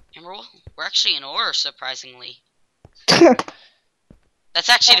 Amber wool? We're actually in order, surprisingly. That's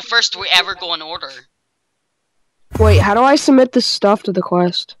actually the first we ever go in order. Wait, how do I submit this stuff to the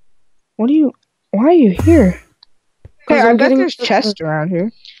quest? Why are you here? Hey, I I'm bet getting- there's chests around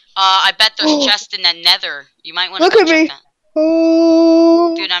here. I bet there's chests in that nether. You might want to Look go at check me. that.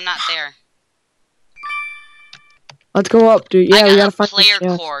 Oh. Dude, I'm not there. Let's go up, dude. Yeah, we I gotta got a find player this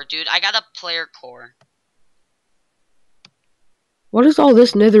chest. core, dude. I got a player core. What is all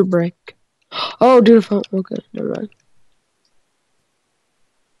this nether brick? Oh, dude, I found. Okay, never mind.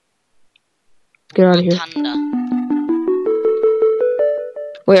 Get out of here. Rotunda.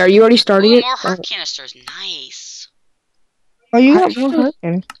 Wait, are you already starting Ooh, it? more heart canisters. Nice. Oh, you I got more should-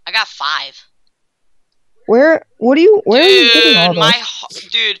 heart. I got 5. Where are you getting all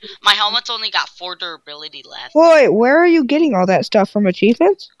Dude, those? my helmet's only got 4 durability left. Wait, where are you getting all that stuff from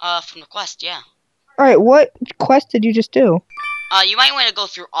achievements? From the quest, yeah. Alright, what quest did you just do? You might want to go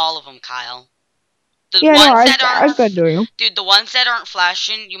through all of them, Kyle. The Yeah, ones no, that aren't, I've been doing them. dude, the ones that aren't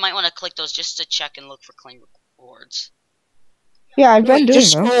flashing, you might want to click those just to check and look for claim rewards. Yeah, I've been doing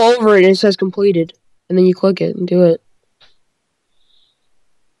Just them. scroll over it and it says completed. And then you click it and do it.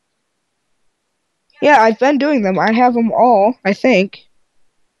 Yeah, I've been doing them. I have them all, I think.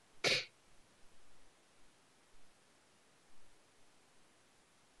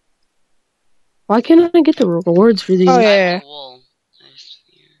 Why can't I get the rewards for these? Oh, yeah. Diamond wool. There's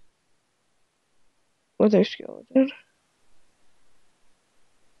here. Wither skeleton.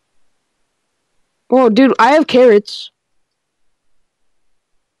 Oh, dude, I have carrots.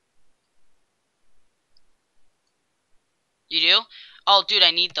 You do? Oh, dude,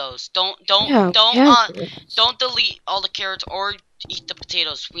 I need those. Don't Yeah, carrots. don't delete all the carrots or eat the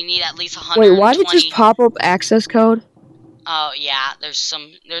potatoes. We need at least 120. Wait, why did it just pop up access code? Oh yeah, it's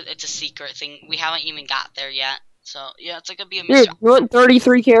a secret thing. We haven't even got there yet. So yeah, it's gonna be a Dude, mystery. you want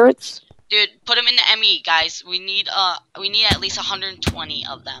 33 carrots? Dude, put them in the ME, guys. We need at least 120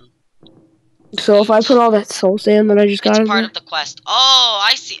 of them. So if I put all that soul sand that I just got It's in part there? of the quest. Oh,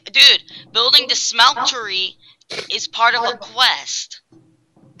 I see. Dude, building the smeltery is part of a quest.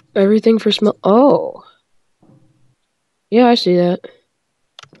 Everything for smell. Oh. Yeah, I see that.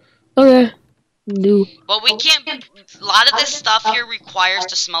 Okay. Do. But we can't. A lot of this stuff here requires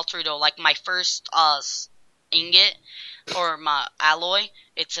the smeltery though. Like my first ingot or my alloy,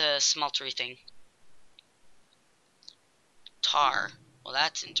 it's a smeltery thing. Tar. Well,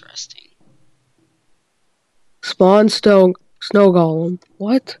 that's interesting. Spawn snow golem.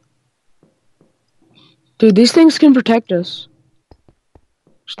 What? Dude, these things can protect us.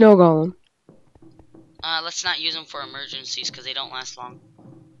 Snow golem. Let's not use them for emergencies because they don't last long.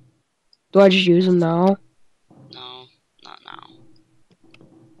 Do I just use them now? No, not now.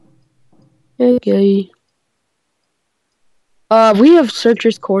 Okay. We have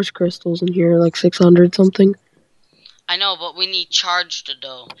Searcher's Quartz crystals in here, like 600 something. I know, but we need charged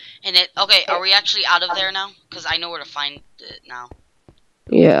though. And okay, are we actually out of there now? Because I know where to find it now.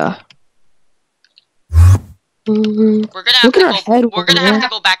 Yeah. We're gonna have Look at our to go. head We're gonna over have there. to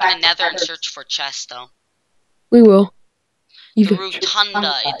go back in the Nether and search for chests though. We will. The Even.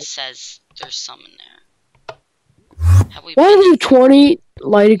 Rotunda, it says there's some in there. Have we Why been? do we have 20?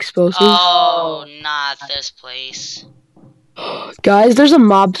 light explosives. Oh, not this place. Guys, there's a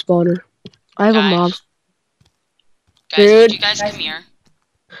mob spawner. I have a mob. Guys, would Dude. you guys come here?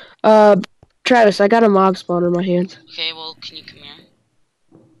 Travis, I got a mob spawner in my hands. Okay, well, can you come here?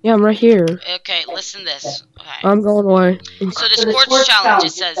 Yeah, I'm right here. Okay, listen to this. Okay. I'm going away. So this quartz challenge,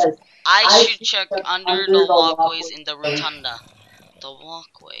 it says, I should check under the walkways in the rotunda. The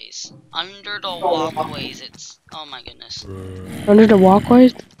walkways. Under the walkways, it's... Oh my goodness. Under the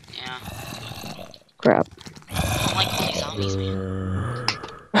walkways? Yeah. Crap. I don't like these zombies, man.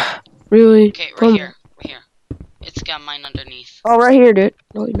 Really? Okay, right here. Right here. It's got mine underneath. Oh, right here, dude.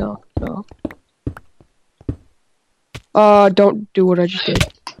 No. Don't do what I just did.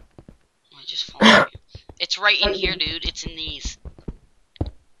 I just followed you. It's right in here, dude. It's in these.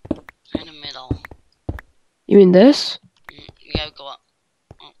 Right in the middle. You mean this? You gotta go up.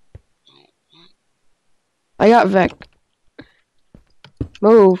 Oh. I got Vec.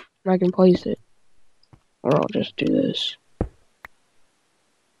 Move, and I can place it. Or I'll just do this.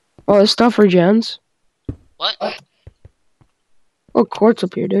 Oh, this stuff regens? What? Oh, quartz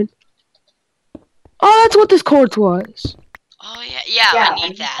up here, dude. Oh, that's what this quartz was. Oh, yeah, I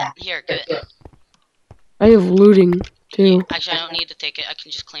need that. Here, good. I have looting, too. Actually, I don't need to take it. I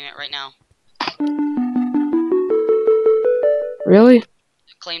can just claim it right now. Really? I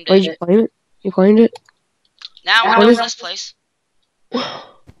claimed Wait, it. you claim it? You claimed it? Now we're done with this place.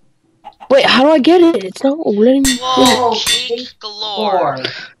 Wait, how do I get it? It's not letting me. Whoa, cake galore.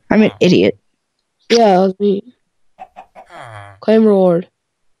 I'm an idiot. Yeah, that was me. Claim reward.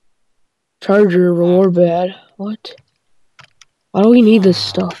 Charger, reward bad. What? Why do we need this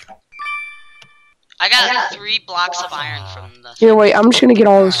stuff? I got 3 blocks of iron from the... Here, wait, I'm just gonna get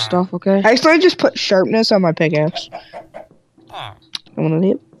all this stuff, okay? I actually just put sharpness on my pickaxe. I'm gonna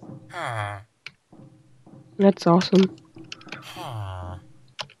need it. That's awesome.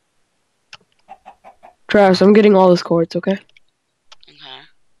 Travis, I'm getting all this quartz, okay? Okay.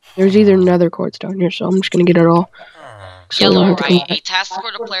 There's either nether quartz down here, so I'm just gonna get it all. So I don't Yellow, have to come right. back. A task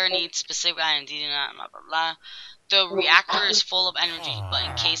where the player needs specific items. Blah, blah, blah. The reactor is full of energy, but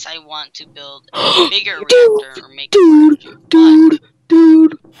in case I want to build a bigger reactor or make more energy.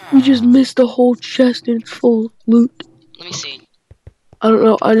 Dude, we just missed the whole chest and it's full of loot. Let me see. I don't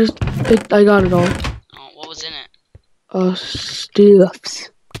know, I got it all. Oh, what was in it?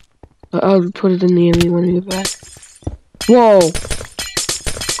 Stuffs. I'll put it in the enemy when we get back. Whoa!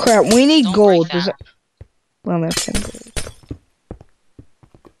 Crap, we need Don't gold. break that. Well, that's 10 gold.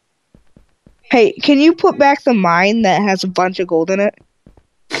 Hey, can you put back the mine that has a bunch of gold in it?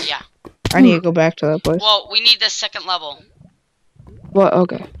 Yeah. I need to go back to that place. Well, we need the 2nd level. What?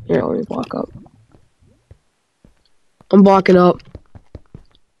 Okay. Here, let me block up. I'm blocking up.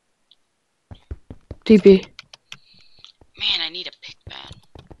 TP. Man, I need a pick bad.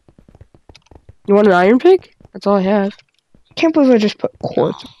 You want an iron pick? That's all I have. Can't believe I just put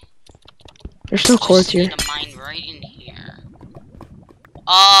quartz. There's still quartz Just here. need a mine right in here.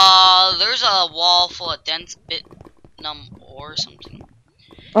 There's a wall full of dense bitnum ore or something.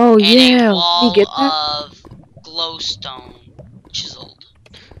 Oh And yeah. a Let wall me get that. of glowstone chiseled.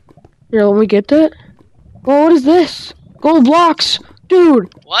 Here, let me get that. Whoa, what is this? Gold blocks,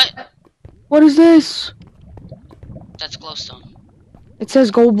 dude. What? What is this? That's glowstone. It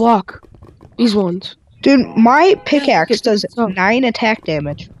says gold block. These ones. Dude, my pickaxe it's does up. 9 attack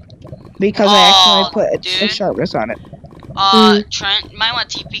damage. Because Oh, I actually put a dude. sharpness on it. Trent, you might want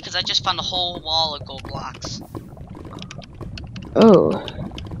TP because I just found a whole wall of gold blocks. Oh.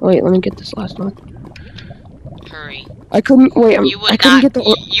 Wait, let me get this last one. Hurry. I couldn't wait. You would I couldn't not. get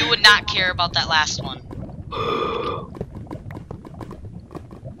the. You would not care about that last one.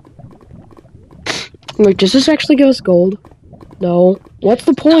 Wait, does this actually give us gold? No. What's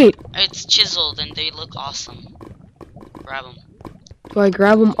the point? It's chiseled and they look awesome. Grab them. Do I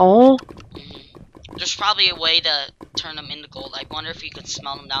grab them all? There's probably a way to turn them into gold. I wonder if you could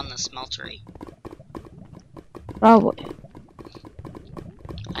smelt them down in the smeltery. Probably.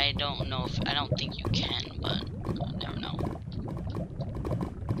 I don't know if I don't think you can, but I never know.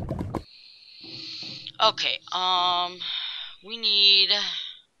 Okay, we need.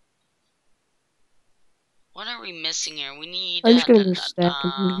 What are we missing here? We need. I'm just gonna go stack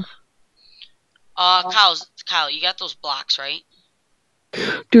them. Kyle, you got those blocks, right?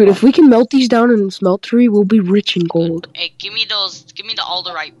 Dude, if we can melt these down in the smeltery, we'll be rich in gold. Hey, give me those. Give me the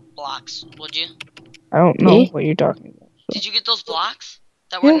alderite blocks, would you? I don't know Me? what you're talking about. So. Did you get those blocks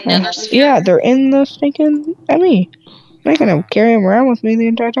that were in the nether sphere? Yeah, they're in the stinking me. I'm not gonna carry them around with me the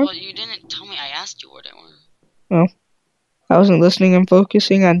entire time. Well, you didn't tell me. I asked you where they were. Oh. I wasn't listening and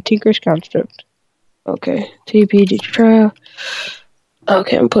focusing on Tinker's construct. Okay. TP, did you try?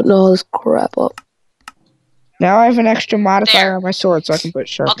 Okay, I'm putting all this crap up. Now I have an extra modifier There. on my sword, so I can put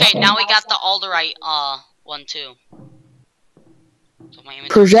sharpness Okay, on. now we got the alderite one too. So my inventory-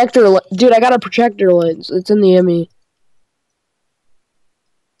 Projector, dude, I got a projector lens. It's in the ME.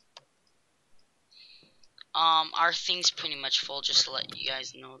 Our thing's pretty much full, just to let you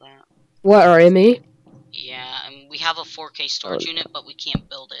guys know that. What, our ME? Yeah, and we have a 4K storage unit, but we can't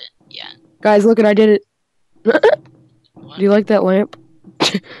build it yet. Guys, look at I did it. What? Do you like that lamp?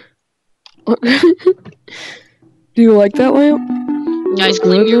 Do you like that lamp? Guys,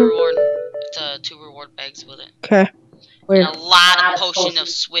 claim your reward. It's 2 reward bags with it. Okay. Where? And a lot of potion of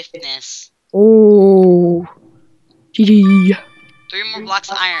swiftness. Oh. GG. 3 more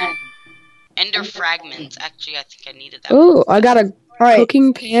blocks of iron. Ender fragments. Actually, I think I needed that. Oh, I got a Alright.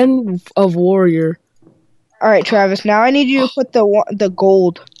 cooking pan of warrior. Alright, Travis. Now I need you to put the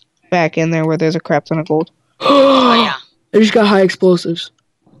gold back in there where there's a crap ton of gold. Oh, yeah. I just got high explosives.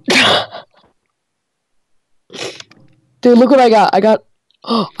 Dude, look what I got.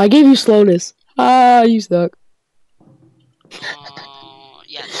 Oh, I gave you slowness. Ah, you suck.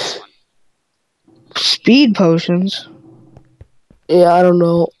 Yeah, this one. Speed potions. Yeah, I don't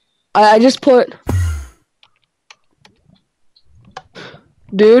know. I just put...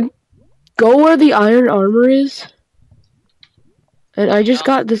 Dude, go where the iron armor is. And I just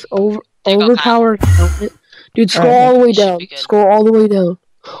got this overpowered helmet. Dude, scroll all the way down. Scroll all the way down.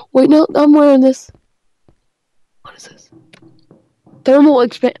 Wait, no, I'm wearing this. What is this? Thermal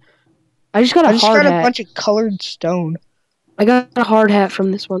expand. I just got a hard hat. Bunch of colored stone. I got a hard hat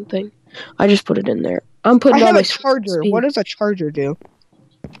from this one thing. I just put it in there. I'm putting I all have my a charger. speed. What does a charger do?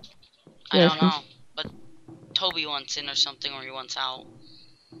 I don't know. But Toby wants in or something, or he wants out.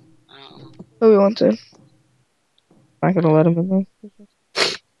 I don't know. Who wants in? I'm not gonna let him in there.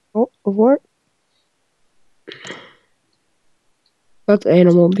 Oh, what? That's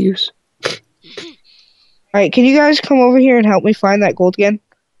animal abuse. Alright, can you guys come over here and help me find that gold again?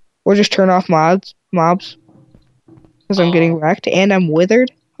 Or just turn off mobs? Because I'm getting wrecked and I'm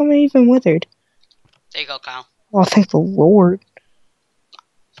withered? How am I even withered? There you go, Kyle. Oh, thank the Lord.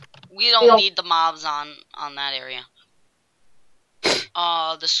 We don't need the mobs on that area.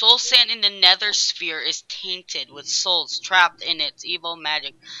 The soul sand in the nether sphere is tainted with souls trapped in its evil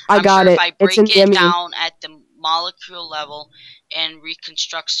magic. I got it. If I break it's in it the down at the molecule level and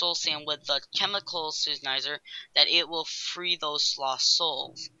reconstruct soul sand with the chemical synthesizer, that it will free those lost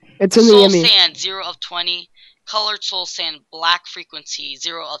souls. It's in soul the ME. sand 0 of 20, colored soul sand black frequency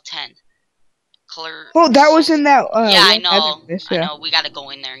 0 of 10. Color. Oh, that was in that. Yeah, I know. Yeah. I know. We gotta go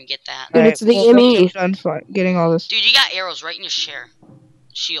in there and get that. Dude, it's the ME. I'm done getting all this. Dude, you got arrows right in your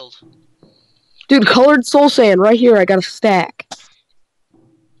shield. Dude, colored soul sand right here. I got a stack.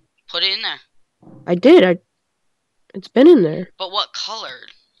 Put it in there. I did. It's been in there. But what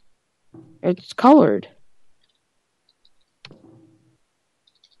colored? It's colored.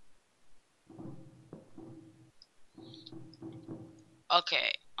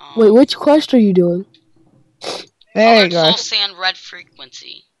 Okay. Wait, which quest are you doing? There you go. Soul sand red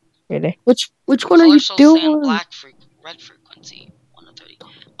frequency. Really? Which one are you soul doing? Sand red frequency 1 of 30.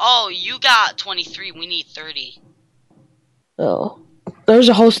 Oh, you got 23. We need 30. Oh, there's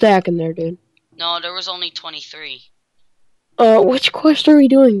a whole stack in there, dude. No, there was only 23. Which quest are we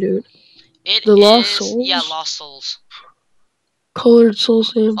doing, dude? The Lost Souls? Yeah, Lost Souls. Colored soul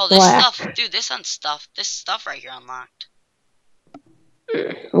sand. Oh, this black. stuff, dude. This stuff right here unlocked.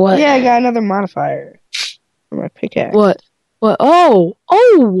 What? Yeah, I got another modifier for my pickaxe. What? Oh!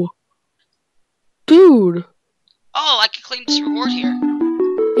 Dude! Oh, I can claim this reward here.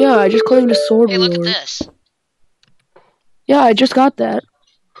 Yeah, I just claimed a sword Hey, reward. look at this. Yeah, I just got that.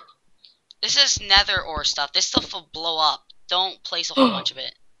 This is nether ore stuff. This stuff will blow up. Don't place a whole bunch of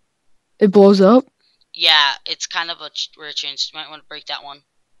it. It blows up? Yeah, it's kind of a rare change. You might want to break that one.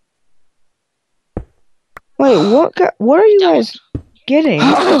 Wait, what are you guys getting?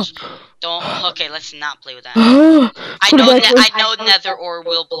 Don't. Okay, let's not play with that. I know nether ore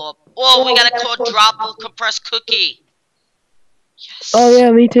will blow up. Whoa, we got a quadruple compressed cookie. Yes. Oh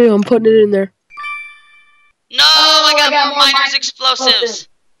yeah, me too. I'm putting it in there. No, I got more miner's explosives.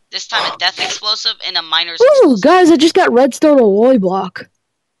 This time a death explosive and a miner's Ooh, explosive. guys, I just got redstone alloy block.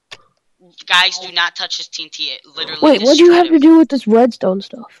 Guys, do not touch this TNT. It literally. Wait, what do you have to do with this redstone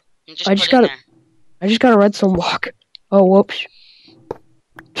stuff? I just got a redstone block. Oh, whoops.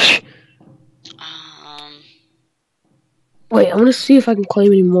 Wait, I'm gonna see if I can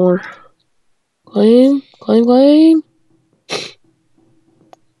claim any more. Claim.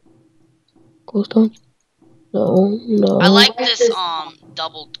 Glowstone? No. I like this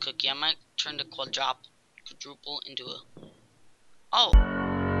doubled cookie. I might turn the quadruple into a Oh.